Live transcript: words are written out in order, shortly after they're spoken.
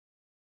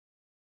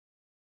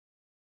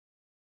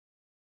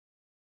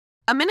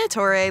A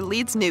Minotaur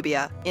leads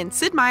Nubia in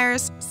Sid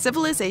Meier's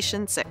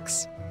Civilization VI.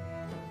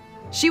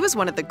 She was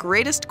one of the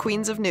greatest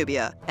queens of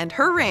Nubia, and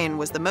her reign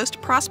was the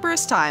most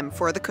prosperous time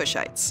for the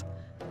Kushites.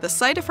 The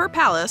site of her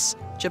palace,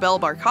 Jebel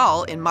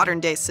Barkal in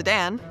modern-day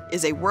Sudan,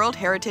 is a World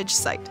Heritage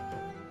Site.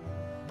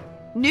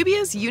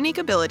 Nubia's unique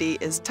ability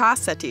is Ta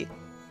Seti.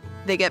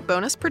 They get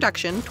bonus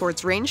production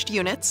towards ranged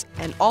units,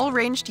 and all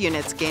ranged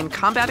units gain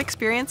combat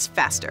experience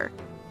faster.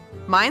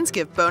 Mines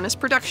give bonus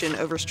production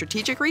over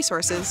strategic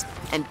resources,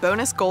 and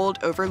bonus gold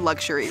over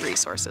luxury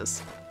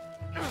resources.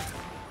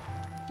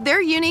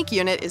 Their unique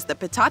unit is the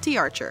Pitati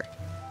Archer.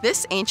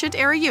 This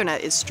ancient-era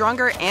unit is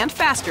stronger and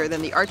faster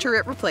than the archer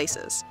it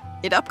replaces.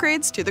 It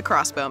upgrades to the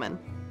crossbowman.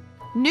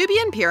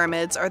 Nubian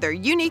pyramids are their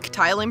unique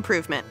tile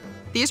improvement.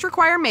 These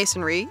require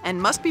masonry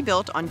and must be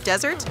built on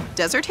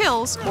desert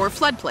hills, or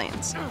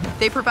floodplains.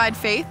 They provide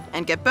faith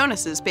and get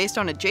bonuses based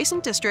on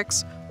adjacent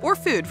districts or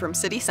food from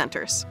city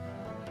centers.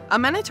 A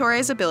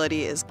Minotaur's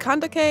ability is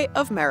Kandake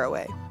of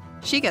Merowe.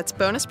 She gets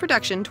bonus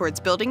production towards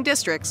building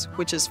districts,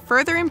 which is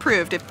further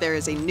improved if there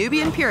is a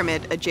Nubian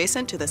pyramid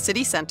adjacent to the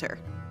city center.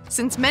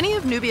 Since many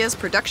of Nubia's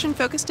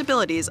production-focused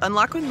abilities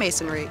unlock with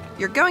masonry,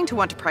 you're going to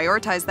want to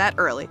prioritize that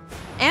early,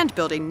 and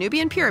build a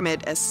Nubian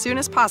pyramid as soon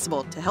as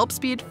possible to help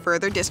speed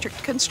further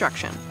district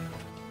construction.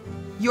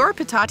 Your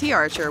Pitati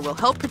Archer will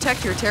help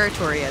protect your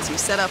territory as you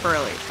set up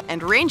early,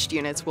 and ranged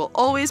units will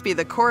always be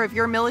the core of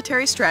your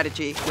military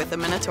strategy with a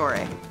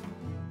Minotaur.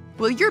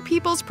 Will your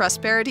people's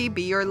prosperity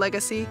be your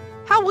legacy?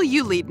 How will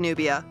you lead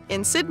Nubia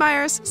in Sid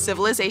Meier's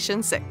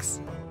Civilization VI?